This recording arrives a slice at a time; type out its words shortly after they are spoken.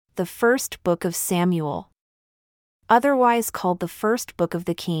The first book of Samuel. Otherwise called the first book of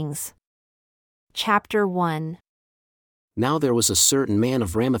the Kings. Chapter 1. Now there was a certain man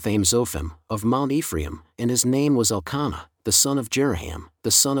of Ramathaim Zophim, of Mount Ephraim, and his name was Elkanah, the son of Jeraham, the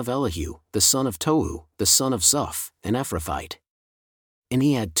son of Elihu, the son of Tohu, the son of Zuph, an Ephrathite. And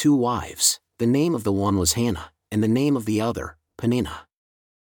he had 2 wives, the name of the one was Hannah, and the name of the other, Peninnah.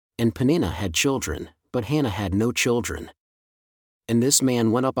 And Peninnah had children, but Hannah had no children. And this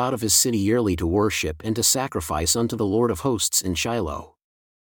man went up out of his city yearly to worship and to sacrifice unto the Lord of hosts in Shiloh.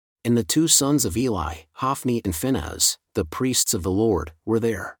 And the 2 sons of Eli, Hophni and Phinehas, the priests of the Lord, were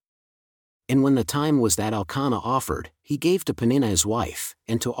there. And when the time was that Elkanah offered, he gave to Peninnah his wife,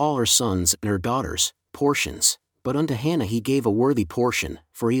 and to all her sons and her daughters, portions, but unto Hannah he gave a worthy portion,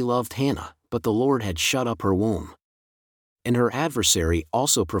 for he loved Hannah, but the Lord had shut up her womb. And her adversary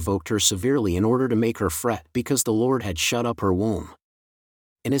also provoked her severely in order to make her fret, because the Lord had shut up her womb.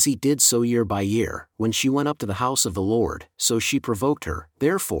 And as he did so year by year, when she went up to the house of the Lord, so she provoked her,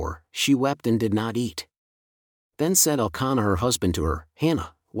 therefore she wept and did not eat. Then said Elkanah her husband to her,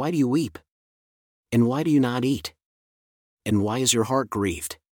 Hannah, why do you weep? And why do you not eat? And why is your heart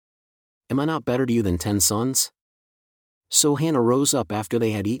grieved? Am I not better to you than 10 sons? So Hannah rose up after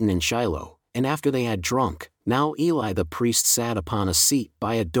they had eaten in Shiloh, and after they had drunk. Now Eli the priest sat upon a seat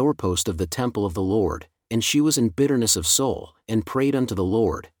by a doorpost of the temple of the Lord, and she was in bitterness of soul, and prayed unto the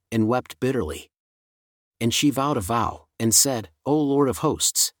Lord, and wept bitterly. And she vowed a vow, and said, O Lord of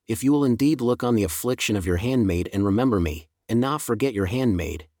hosts, if you will indeed look on the affliction of your handmaid and remember me, and not forget your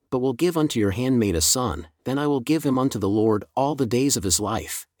handmaid, but will give unto your handmaid a son, then I will give him unto the Lord all the days of his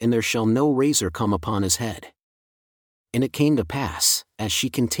life, and there shall no razor come upon his head. And it came to pass, as she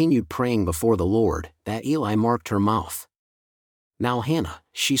continued praying before the Lord, that Eli marked her mouth. Now Hannah,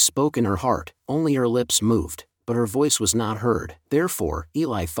 she spoke in her heart, only her lips moved, but her voice was not heard, therefore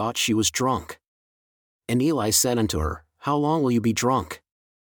Eli thought she was drunk. And Eli said unto her, How long will you be drunk?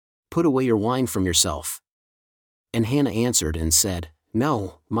 Put away your wine from yourself. And Hannah answered and said,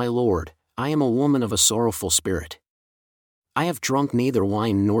 No, my Lord, I am a woman of a sorrowful spirit. I have drunk neither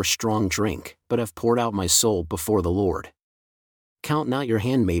wine nor strong drink, but have poured out my soul before the Lord. Count not your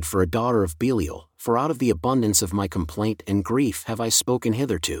handmaid for a daughter of Belial, for out of the abundance of my complaint and grief have I spoken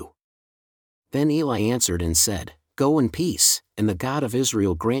hitherto. Then Eli answered and said, Go in peace, and the God of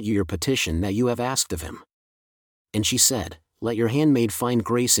Israel grant you your petition that you have asked of him. And she said, Let your handmaid find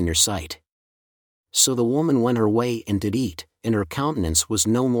grace in your sight. So the woman went her way and did eat, and her countenance was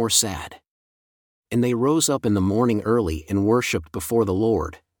no more sad. And they rose up in the morning early and worshipped before the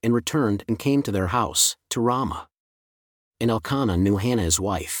Lord, and returned and came to their house, to Ramah. And Elkanah knew Hannah his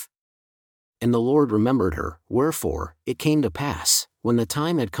wife. And the Lord remembered her, wherefore, it came to pass, when the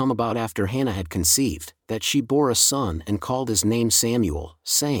time had come about after Hannah had conceived, that she bore a son and called his name Samuel,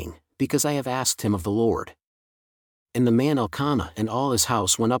 saying, Because I have asked him of the Lord. And the man Elkanah and all his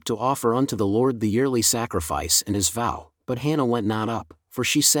house went up to offer unto the Lord the yearly sacrifice and his vow, but Hannah went not up, for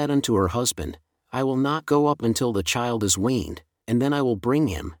she said unto her husband, I will not go up until the child is weaned, and then I will bring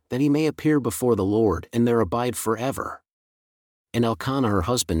him, that he may appear before the Lord and there abide forever. And Elkanah her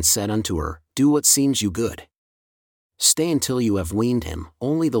husband said unto her, Do what seems you good. Stay until you have weaned him,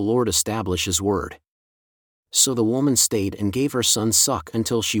 only the Lord establish his word. So the woman stayed and gave her son suck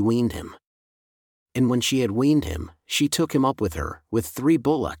until she weaned him. And when she had weaned him, she took him up with her, with 3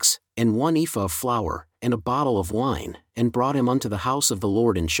 bullocks, and 1 ephah of flour, and a bottle of wine, and brought him unto the house of the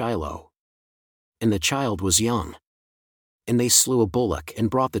Lord in Shiloh. And the child was young. And they slew a bullock and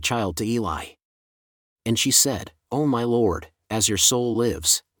brought the child to Eli. And she said, O my Lord, as your soul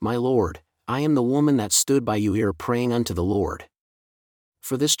lives, my Lord, I am the woman that stood by you here praying unto the Lord.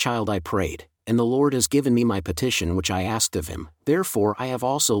 For this child I prayed, and the Lord has given me my petition which I asked of him, therefore I have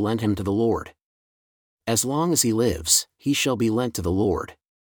also lent him to the Lord. As long as he lives, he shall be lent to the Lord.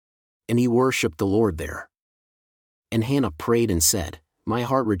 And he worshipped the Lord there. And Hannah prayed and said, My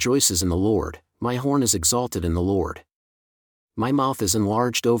heart rejoices in the Lord, my horn is exalted in the Lord. My mouth is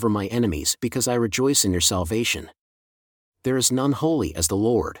enlarged over my enemies because I rejoice in your salvation. There is none holy as the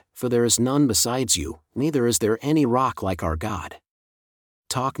Lord, for there is none besides you, neither is there any rock like our God.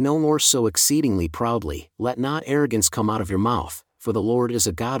 Talk no more so exceedingly proudly, let not arrogance come out of your mouth, for the Lord is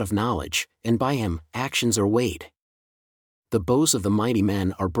a God of knowledge, and by him actions are weighed. The bows of the mighty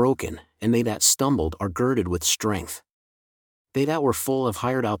men are broken, and they that stumbled are girded with strength. They that were full have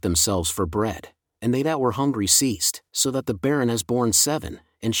hired out themselves for bread, and they that were hungry ceased, so that the barren has borne 7,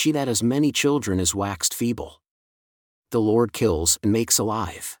 and she that has many children is waxed feeble. The Lord kills and makes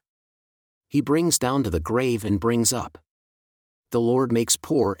alive. He brings down to the grave and brings up. The Lord makes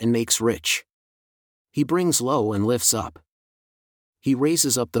poor and makes rich. He brings low and lifts up. He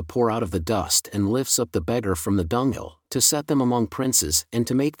raises up the poor out of the dust and lifts up the beggar from the dunghill, to set them among princes and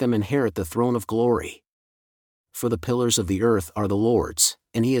to make them inherit the throne of glory. For the pillars of the earth are the Lord's,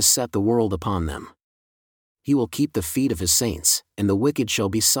 and he has set the world upon them. He will keep the feet of his saints, and the wicked shall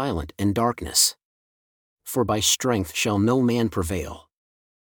be silent in darkness. For by strength shall no man prevail.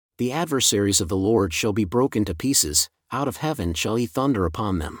 The adversaries of the Lord shall be broken to pieces, out of heaven shall he thunder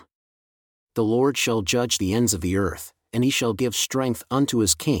upon them. The Lord shall judge the ends of the earth, and he shall give strength unto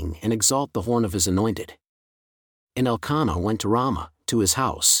his king and exalt the horn of his anointed. And Elkanah went to Ramah, to his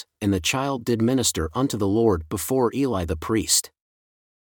house, and the child did minister unto the Lord before Eli the priest.